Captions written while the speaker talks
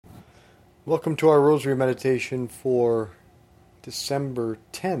Welcome to our Rosary Meditation for December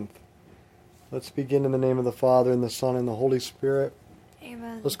 10th. Let's begin in the name of the Father, and the Son, and the Holy Spirit.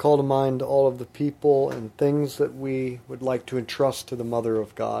 Amen. Let's call to mind all of the people and things that we would like to entrust to the Mother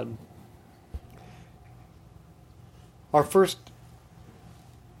of God. Our first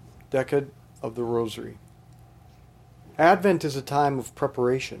decade of the Rosary. Advent is a time of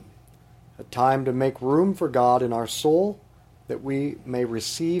preparation, a time to make room for God in our soul, that we may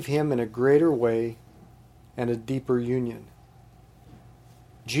receive Him in a greater way and a deeper union.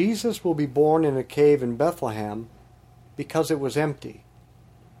 Jesus will be born in a cave in Bethlehem because it was empty.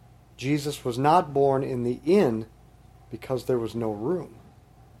 Jesus was not born in the inn because there was no room.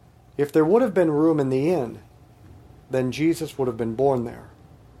 If there would have been room in the inn, then Jesus would have been born there.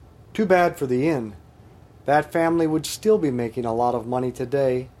 Too bad for the inn. That family would still be making a lot of money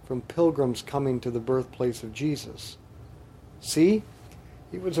today from pilgrims coming to the birthplace of Jesus. See,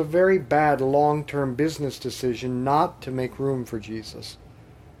 it was a very bad long-term business decision not to make room for Jesus.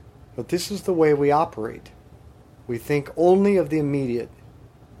 But this is the way we operate. We think only of the immediate,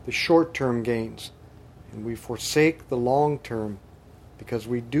 the short-term gains, and we forsake the long-term because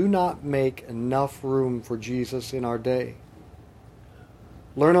we do not make enough room for Jesus in our day.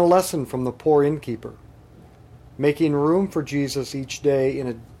 Learn a lesson from the poor innkeeper. Making room for Jesus each day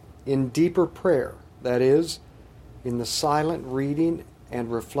in deeper prayer, that is, in the silent reading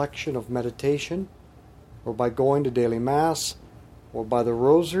and reflection of meditation, or by going to daily Mass, or by the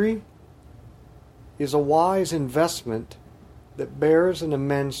Rosary, is a wise investment that bears an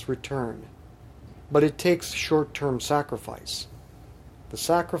immense return. But it takes short-term sacrifice, the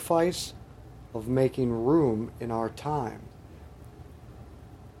sacrifice of making room in our time.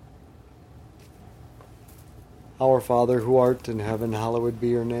 Our Father, who art in heaven, hallowed be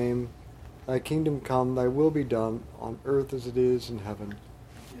your name. Thy kingdom come, thy will be done, on earth as it is in heaven.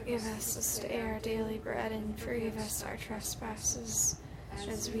 Give us this day our daily bread, and forgive us our trespasses,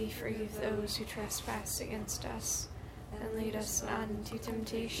 as we forgive those who trespass against us. And lead us not into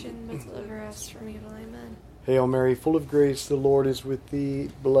temptation, but deliver us from evil. Amen. Hail Mary, full of grace, the Lord is with thee.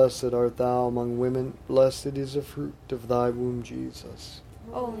 Blessed art thou among women. Blessed is the fruit of thy womb, Jesus.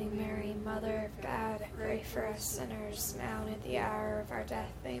 Holy Mary, Mother of God, pray for us sinners, now and at the hour of our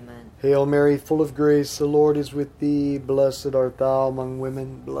death. Amen. Hail Mary, full of grace, the Lord is with thee. Blessed art thou among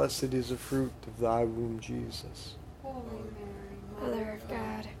women. Blessed is the fruit of thy womb, Jesus. Holy Mary, Mother of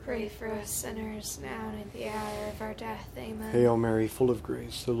God, pray for us sinners, now and at the hour of our death. Amen. Hail Mary, full of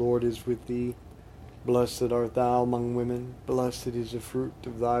grace, the Lord is with thee. Blessed art thou among women. Blessed is the fruit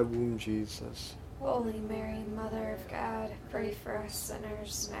of thy womb, Jesus. Holy Mary, Mother of God, pray for us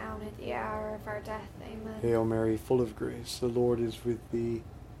sinners, now and at the hour of our death. Amen. Hail Mary, full of grace, the Lord is with thee.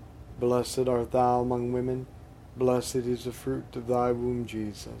 Blessed art thou among women. Blessed is the fruit of thy womb,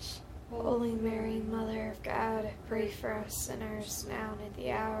 Jesus. Holy Mary, Mother of God, pray for us sinners, now and at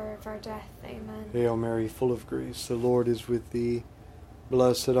the hour of our death. Amen. Hail Mary, full of grace, the Lord is with thee.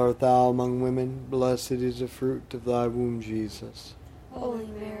 Blessed art thou among women. Blessed is the fruit of thy womb, Jesus. Holy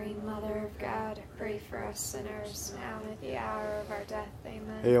Mary, Mother of God, pray for us sinners, now and at the hour of our death.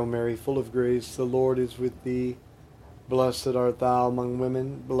 Amen. Hail Mary, full of grace, the Lord is with thee. Blessed art thou among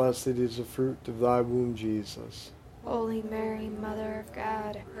women. Blessed is the fruit of thy womb, Jesus. Holy Mary, Mother of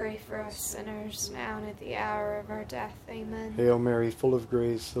God, pray for us sinners, now and at the hour of our death. Amen. Hail Mary, full of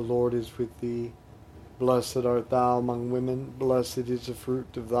grace, the Lord is with thee. Blessed art thou among women. Blessed is the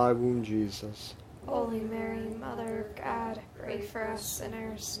fruit of thy womb, Jesus. Holy Mary, Mother of God, pray for us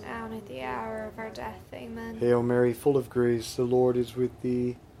sinners, now and at the hour of our death. Amen. Hail Mary, full of grace, the Lord is with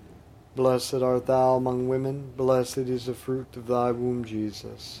thee. Blessed art thou among women. Blessed is the fruit of thy womb,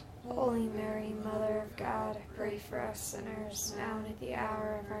 Jesus. Holy Mary, Mother of God, pray for us sinners, now and at the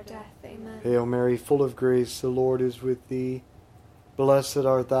hour of our death. Amen. Hail Mary, full of grace, the Lord is with thee. Blessed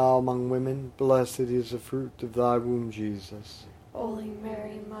art thou among women. Blessed is the fruit of thy womb, Jesus. Holy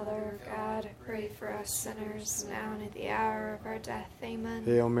Mary, Mother of God, pray for us sinners, now and at the hour of our death. Amen.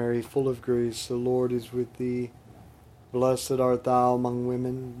 Hail Mary, full of grace, the Lord is with thee. Blessed art thou among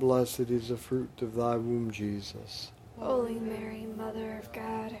women. Blessed is the fruit of thy womb, Jesus. Holy Mary, Mother of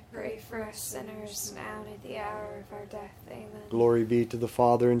God, pray for us sinners, now and at the hour of our death. Amen. Glory be to the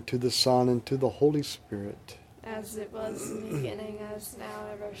Father, and to the Son, and to the Holy Spirit. As it was in the beginning, as now,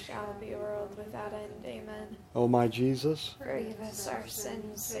 and ever shall be, world without end. Amen. O my Jesus, forgive us our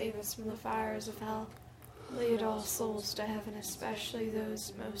sins, save us from the fires of hell. Lead all souls to heaven, especially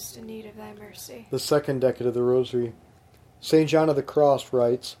those most in need of thy mercy. the second decade of the Rosary. St. John of the Cross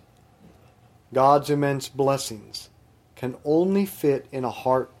writes, God's immense blessings can only fit in a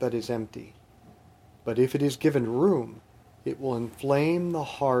heart that is empty. But if it is given room, it will inflame the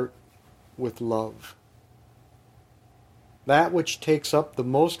heart with love. That which takes up the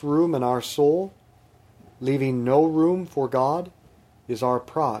most room in our soul, leaving no room for God, is our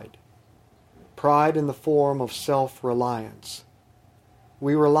pride. Pride in the form of self-reliance.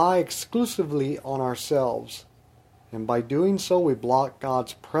 We rely exclusively on ourselves, and by doing so we block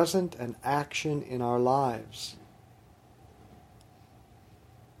God's presence and action in our lives.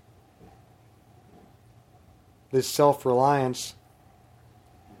 This self-reliance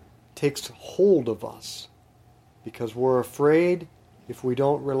takes hold of us because we're afraid if we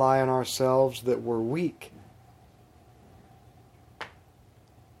don't rely on ourselves that we're weak.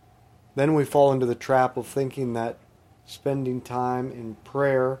 Then we fall into the trap of thinking that spending time in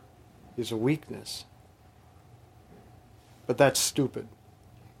prayer is a weakness. But that's stupid.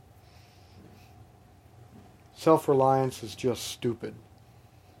 Self-reliance is just stupid.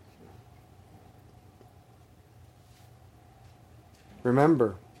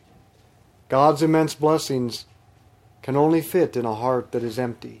 Remember, God's immense blessings can only fit in a heart that is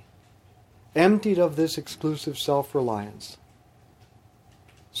empty, emptied of this exclusive self-reliance.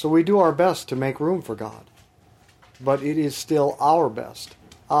 So we do our best to make room for God, but it is still our best,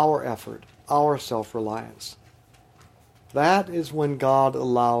 our effort, our self-reliance. That is when God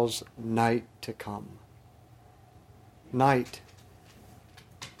allows night to come. Night.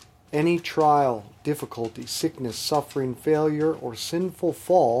 Any trial, difficulty, sickness, suffering, failure, or sinful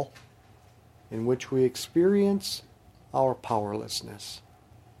fall in which we experience our powerlessness.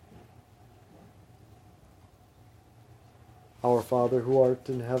 Our Father, who art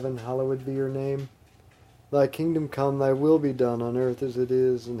in heaven, hallowed be your name. Thy kingdom come, thy will be done on earth as it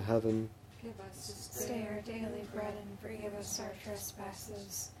is in heaven. Give us this day our daily bread, and forgive us our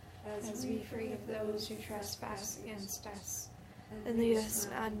trespasses, as we forgive those who trespass against us. And lead us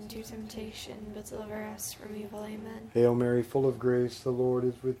not into temptation, but deliver us from evil. Amen. Hail Mary, full of grace, the Lord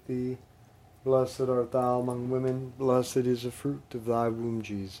is with thee. Blessed art thou among women, blessed is the fruit of thy womb,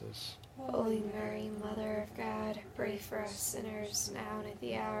 Jesus. Holy Mary, Mother of God, pray for us sinners, now and at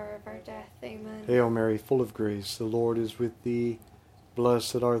the hour of our death. Amen. Hail Mary, full of grace, the Lord is with thee.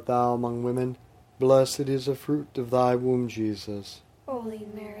 Blessed art thou among women, blessed is the fruit of thy womb, Jesus. Holy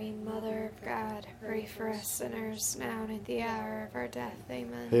Mary, Mother of God, pray for us sinners, now and at the hour of our death.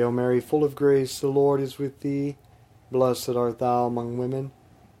 Amen. Hail Mary, full of grace, the Lord is with thee. Blessed art thou among women,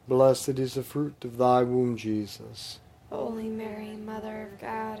 blessed is the fruit of thy womb, Jesus. Holy Mary, Mother of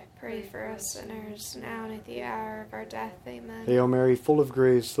God, pray for us sinners, now and at the hour of our death. Amen. Hail Mary, full of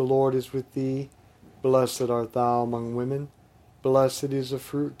grace, the Lord is with thee. Blessed art thou among women, blessed is the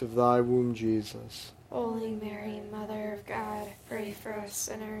fruit of thy womb, Jesus. Holy Mary, Mother of God, pray for us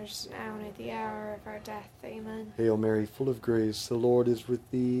sinners, now and at the hour of our death. Amen. Hail Mary, full of grace, the Lord is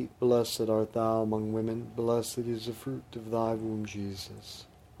with thee. Blessed art thou among women, blessed is the fruit of thy womb, Jesus.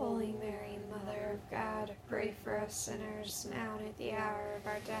 Holy Mary, Mother of God, pray for us sinners, now and at the hour of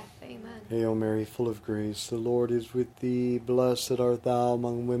our death. Amen. Hail Mary, full of grace, the Lord is with thee. Blessed art thou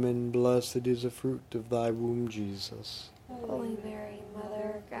among women, blessed is the fruit of thy womb, Jesus. Holy Mary,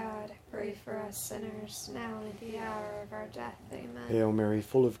 Mother of God, pray for us sinners, now and at the hour of our death. Amen. Hail Mary,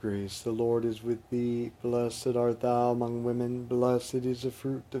 full of grace, the Lord is with thee. Blessed art thou among women, blessed is the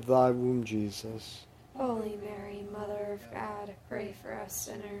fruit of thy womb, Jesus. Holy Mary, Mother of God, pray for us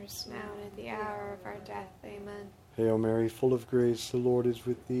sinners, now and at the hour of our death. Amen. Hail Mary, full of grace, the Lord is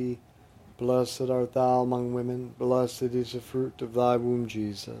with thee. Blessed art thou among women, blessed is the fruit of thy womb,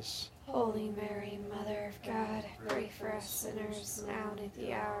 Jesus. Holy Mary, Mother of God, pray for us sinners, now and at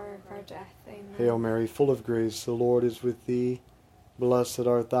the hour of our death. Amen. Hail Mary, full of grace, the Lord is with thee. Blessed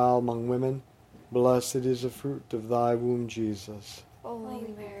art thou among women, blessed is the fruit of thy womb, Jesus. Holy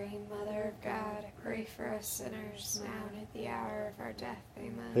Mary, Mother of God, pray for us sinners, now and at the hour of our death.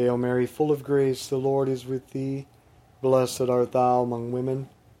 Amen. Hail Mary, full of grace, the Lord is with thee. Blessed art thou among women,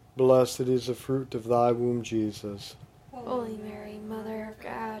 blessed is the fruit of thy womb, Jesus. Holy Mary, Mother of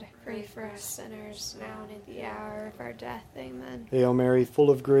God, pray for us sinners, now and at the hour of our death. Amen. Hail Mary, full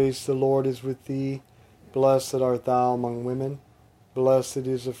of grace, the Lord is with thee. Blessed art thou among women, blessed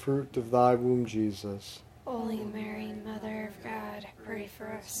is the fruit of thy womb, Jesus. Holy Mary, Mother of God, pray for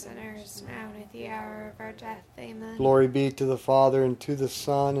us sinners, now and at the hour of our death. Amen. Glory be to the Father, and to the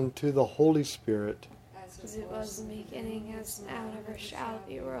Son, and to the Holy Spirit. As it was in the beginning, as now, and ever shall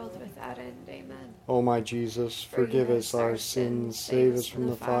be, world without end. Amen. O my Jesus, forgive us our sins, save us from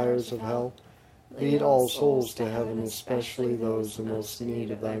the fires of hell. Lead all souls to heaven, especially those in most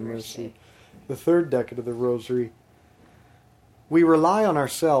need of thy mercy. The third decade of the Rosary. We rely on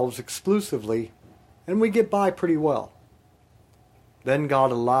ourselves exclusively, and we get by pretty well. Then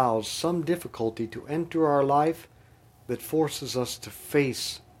God allows some difficulty to enter our life that forces us to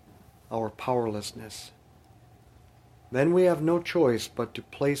face our powerlessness. Then we have no choice but to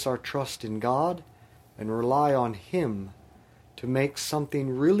place our trust in God and rely on Him to make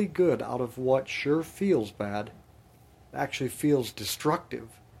something really good out of what sure feels bad. It actually feels destructive.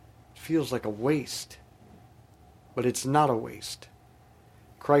 It feels like a waste. But it's not a waste.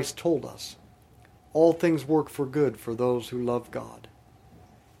 Christ told us, all things work for good for those who love God.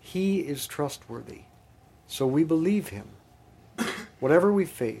 He is trustworthy, so we believe Him. Whatever we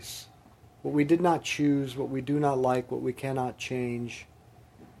face, what we did not choose, what we do not like, what we cannot change,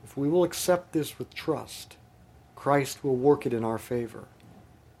 if we will accept this with trust, Christ will work it in our favor.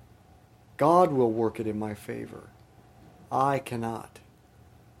 God will work it in my favor. I cannot.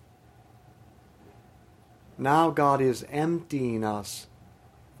 Now God is emptying us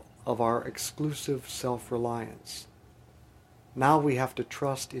of our exclusive self-reliance. Now we have to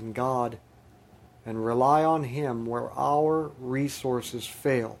trust in God and rely on Him where our resources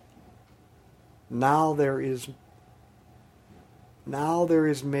fail. Now there is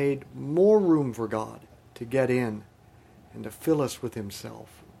made more room for God to get in and to fill us with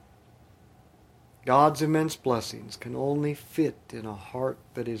Himself. God's immense blessings can only fit in a heart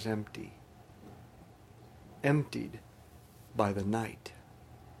that is empty, emptied by the night.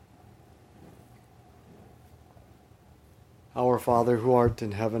 Our Father, who art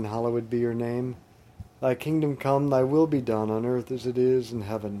in heaven, hallowed be your name. Thy kingdom come, thy will be done on earth as it is in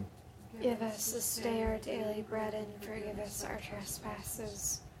heaven. Give us this day our daily bread, and forgive us our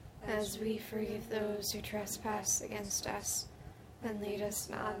trespasses, as we forgive those who trespass against us. And lead us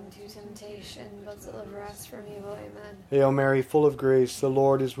not into temptation, but deliver us from evil. Amen. Hail Mary, full of grace, the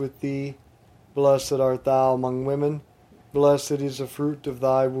Lord is with thee. Blessed art thou among women. Blessed is the fruit of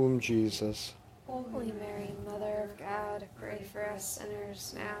thy womb, Jesus. Holy Mary, Mother of God, pray for us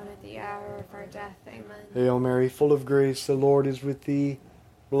sinners, now and at the hour of our death. Amen. Hail Mary, full of grace, the Lord is with thee.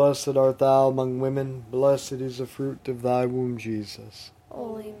 Blessed art thou among women. Blessed is the fruit of thy womb, Jesus.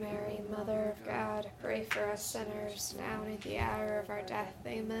 Holy Mary, Mother of God, pray for us sinners, now and at the hour of our death.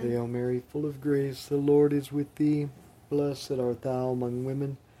 Amen. Hail Mary, full of grace, the Lord is with thee. Blessed art thou among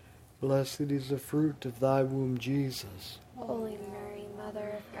women. Blessed is the fruit of thy womb, Jesus. Holy Mary,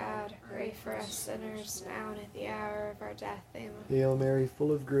 Mother of God, pray for us sinners, now and at the hour of our death. Amen. Hail Mary,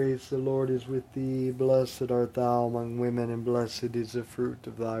 full of grace, the Lord is with thee. Blessed art thou among women, and blessed is the fruit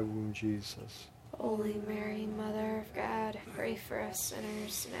of thy womb, Jesus. Holy Mary, Mother of God, pray for us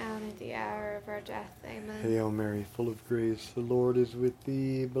sinners, now and at the hour of our death. Amen. Hail Mary, full of grace, the Lord is with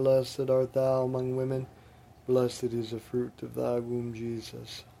thee. Blessed art thou among women. Blessed is the fruit of thy womb,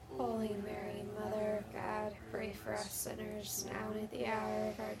 Jesus. Holy Mary, Mother of God, pray for us sinners, now and at the hour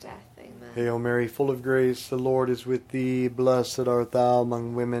of our death. Amen. Hail Mary, full of grace, the Lord is with thee. Blessed art thou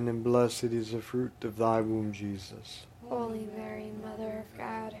among women, and blessed is the fruit of thy womb, Jesus. Holy Mary, Mother of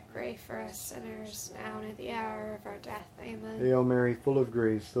God, pray for us sinners, now and at the hour of our death. Amen. Hail Mary, full of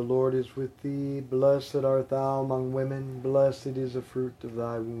grace, the Lord is with thee. Blessed art thou among women. Blessed is the fruit of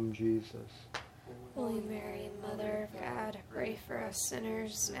thy womb, Jesus. Holy Mary, Mother of God, pray for us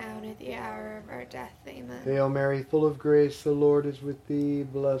sinners, now and at the hour of our death. Amen. Hail Mary, full of grace, the Lord is with thee.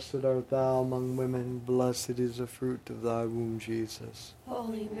 Blessed art thou among women. Blessed is the fruit of thy womb, Jesus.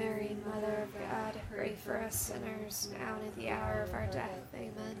 Holy Mary, Mother of God, pray for us sinners, now and at the hour of our death.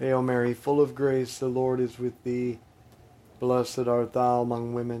 Amen. Hail Mary, full of grace, the Lord is with thee. Blessed art thou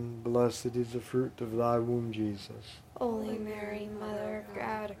among women. Blessed is the fruit of thy womb, Jesus. Holy Mary, Mother of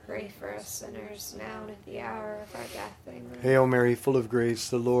God, pray for us sinners, now and at the hour of our death. Amen. Hail Mary, full of grace,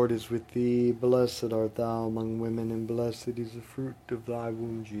 the Lord is with thee. Blessed art thou among women, and blessed is the fruit of thy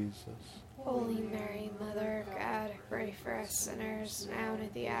womb, Jesus. Holy Mary, Mother of God, pray for us sinners, now and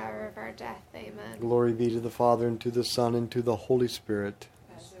at the hour of our death. Amen. Glory be to the Father, and to the Son, and to the Holy Spirit.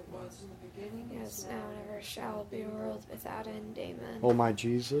 As it was in the beginning, As now and ever shall be, world without end. Amen. O my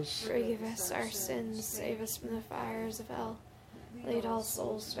Jesus, Forgive us our sins, save us from the fires of hell. Lead all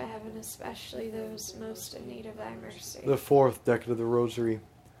souls to heaven, especially those most in need of thy mercy. the fourth decade of the Rosary.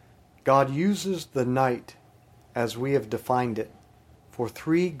 God uses the night, as we have defined it, for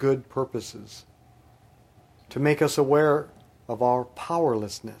three good purposes. To make us aware of our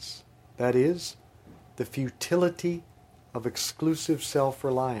powerlessness, that is, the futility of exclusive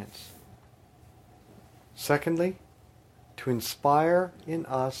self-reliance. Secondly, to inspire in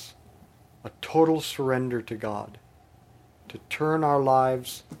us a total surrender to God, to turn our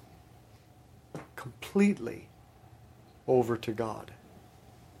lives completely over to God.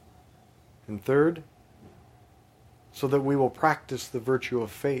 And third, so that we will practice the virtue of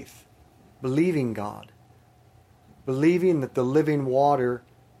faith, believing God, believing that the living water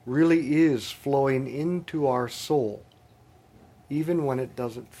really is flowing into our soul, even when it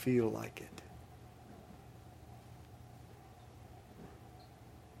doesn't feel like it.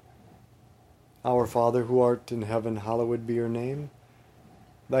 Our Father, who art in heaven, hallowed be your name.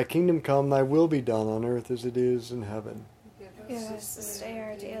 Thy kingdom come, thy will be done on earth as it is in heaven. Give us this day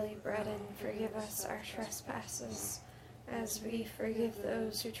our daily bread, and forgive us our trespasses, as we forgive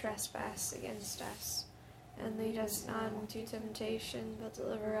those who trespass against us. And lead us not into temptation, but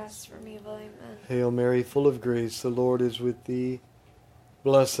deliver us from evil. Amen. Hail Mary, full of grace, the Lord is with thee.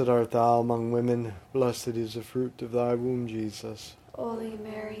 Blessed art thou among women, blessed is the fruit of thy womb, Jesus. Holy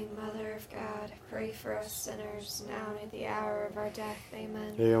Mary, Mother of God, pray for us sinners, now and at the hour of our death.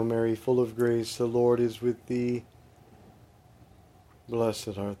 Amen. Hail Mary, full of grace, the Lord is with thee.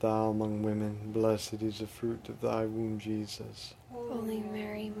 Blessed art thou among women, blessed is the fruit of thy womb, Jesus. Holy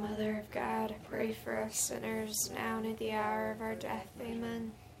Mary, Mother of God, pray for us sinners, now and at the hour of our death.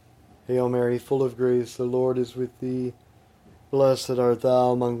 Amen. Hail Mary, full of grace, the Lord is with thee. Blessed art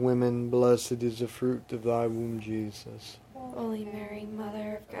thou among women, blessed is the fruit of thy womb, Jesus. Holy Mary,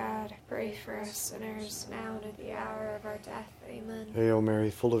 Mother of God, pray for us sinners, now and at the hour of our death. Amen. Hail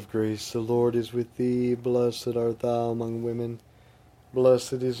Mary, full of grace, the Lord is with thee. Blessed art thou among women,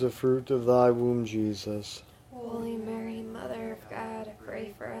 blessed is the fruit of thy womb, Jesus. Holy Mary, Mother of God,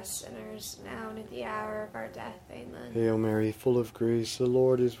 pray for us sinners, now and at the hour of our death. Amen. Hail Mary, full of grace, the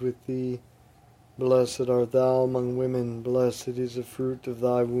Lord is with thee. Blessed art thou among women, blessed is the fruit of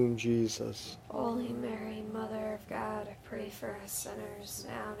thy womb, Jesus. Holy Mary, Mother of God, pray for us sinners,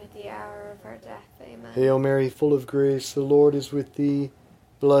 now and at the hour of our death. Amen. Hail Mary, full of grace, the Lord is with thee.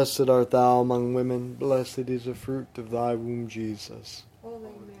 Blessed art thou among women, blessed is the fruit of thy womb, Jesus. Holy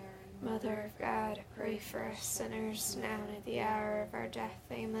Mary, Mother of God, pray for us sinners, now and at the hour of our death.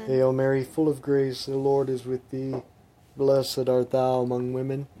 Amen. Hail Mary, full of grace, the Lord is with thee. Blessed art thou among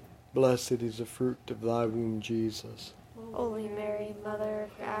women, blessed is the fruit of thy womb, Jesus. Holy Mary, Mother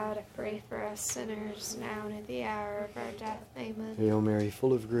of God, pray for us sinners, now and at the hour of our death. Amen. Hail Mary,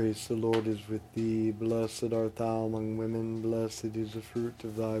 full of grace, the Lord is with thee. Blessed art thou among women, blessed is the fruit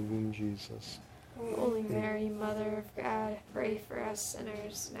of thy womb, Jesus. Holy Mary, Mother of God, pray for us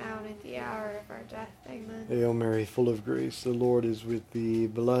sinners, now and at the hour of our death. Amen. Hail Mary, full of grace, the Lord is with thee.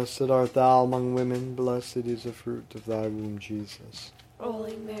 Blessed art thou among women, blessed is the fruit of thy womb, Jesus.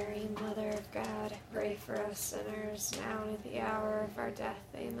 Holy Mary, Mother of God, pray for us sinners, now and at the hour of our death.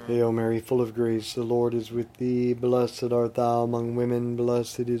 Amen. Hail Mary, full of grace, the Lord is with thee. Blessed art thou among women,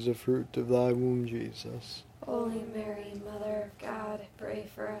 blessed is the fruit of thy womb, Jesus. Holy Mary, Mother of God, pray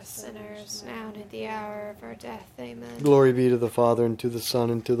for us sinners, now and at the hour of our death. Amen. Glory be to the Father, and to the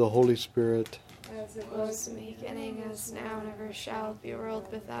Son, and to the Holy Spirit. as it Was in the beginning, as now, and ever shall be, world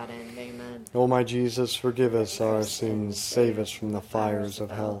without end. Amen. O my Jesus, forgive us our sins, save us from the fires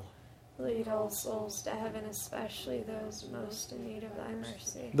of hell. Lead all souls to heaven, especially those most in need of thy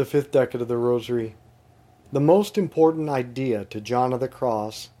mercy. The fifth decade of the Rosary. The most important idea to John of the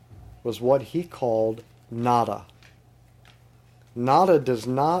Cross was what he called nada. Nada does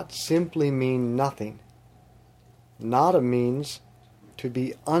not simply mean nothing. Nada means to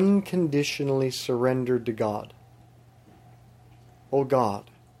be unconditionally surrendered to God. O God,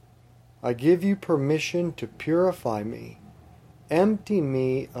 I give you permission to purify me. Empty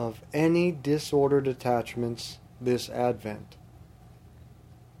me of any disordered attachments this Advent.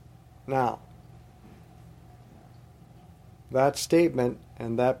 Now, that statement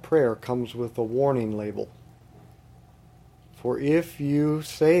and that prayer comes with a warning label. For if you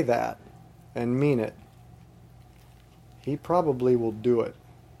say that and mean it, he probably will do it.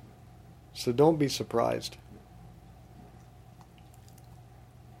 So don't be surprised.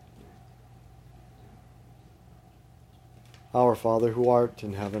 Our Father, who art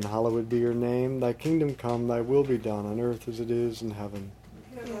in heaven, hallowed be your name. Thy kingdom come, thy will be done on earth as it is in heaven.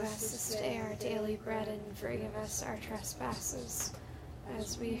 Give us this day our daily bread, and forgive us our trespasses,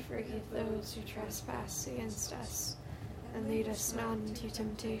 as we forgive those who trespass against us. And lead us not into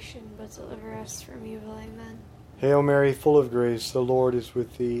temptation, but deliver us from evil. Amen. Hail Mary, full of grace, the Lord is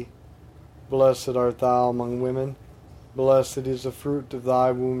with thee. Blessed art thou among women. Blessed is the fruit of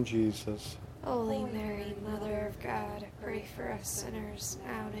thy womb, Jesus. Holy Mary, Mother of God, pray for us sinners,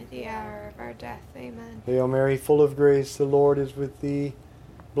 now and at the hour of our death. Amen. Hail Mary, full of grace, the Lord is with thee.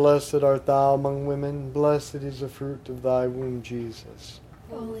 Blessed art thou among women. Blessed is the fruit of thy womb, Jesus.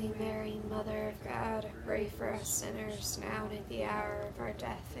 Holy Mary, Mother of God, pray for us sinners, now and at the hour of our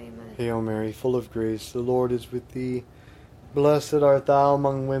death. Amen. Hail Mary, full of grace, the Lord is with thee. Blessed art thou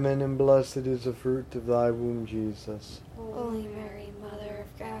among women, and blessed is the fruit of thy womb, Jesus. Holy Mary, Mother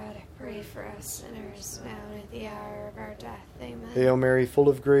of God, pray for us sinners, now and at the hour of our death. Amen. Hail Mary, full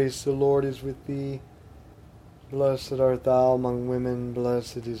of grace, the Lord is with thee. Blessed art thou among women,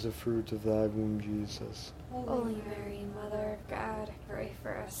 blessed is the fruit of thy womb, Jesus. Holy Mary, Mother of God, pray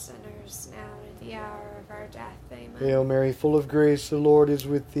for us sinners, now and at the hour of our death. Amen. Hail Mary, full of grace, the Lord is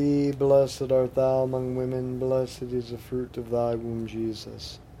with thee. Blessed art thou among women, blessed is the fruit of thy womb,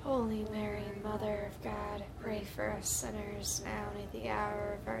 Jesus. Holy Mary, Mother of God, pray for us sinners, now and at the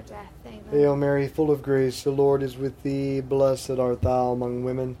hour of our death. Amen. Hail Mary, full of grace, the Lord is with thee. Blessed art thou among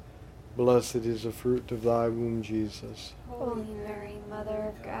women, blessed is the fruit of thy womb, Jesus. Holy Mary,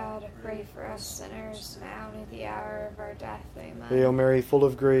 Mother of God, pray for us sinners, now and at the hour of our death. Amen. Hail Mary, full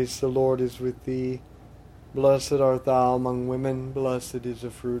of grace, the Lord is with thee. Blessed art thou among women, blessed is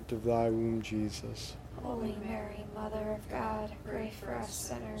the fruit of thy womb, Jesus. Holy Mary, Mother of God, pray for us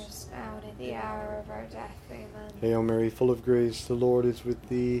sinners, now and at the hour of our death. Amen. Hail Mary, full of grace, the Lord is with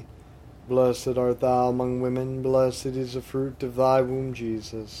thee. Blessed art thou among women, blessed is the fruit of thy womb,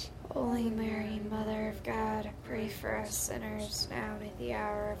 Jesus. Holy Mary, Mother of God, pray for us sinners, now and at the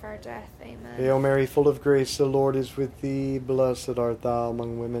hour of our death. Amen. Hail Mary, full of grace, the Lord is with thee. Blessed art thou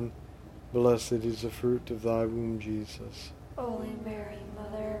among women, blessed is the fruit of thy womb, Jesus. Holy Mary,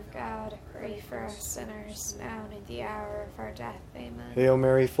 Mother of God, pray for us sinners, now and at the hour of our death. Amen. Hail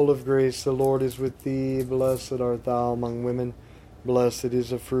Mary, full of grace, the Lord is with thee. Blessed art thou among women, blessed is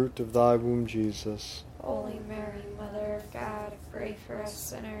the fruit of thy womb, Jesus. Holy Mary, Mother of God, pray for us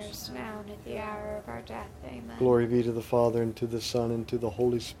sinners, now and at the hour of our death. Amen. Glory be to the Father, and to the Son, and to the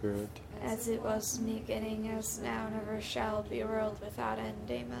Holy Spirit. As it was in the beginning, as now, and ever shall be, world without end.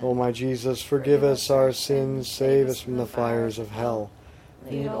 Amen. O my Jesus, forgive us our sins, save us from the fires of hell.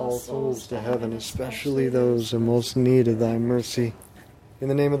 Lead all souls to heaven, especially those in most need of thy mercy. In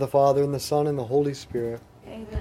the name of the Father, and the Son, and the Holy Spirit. Amen.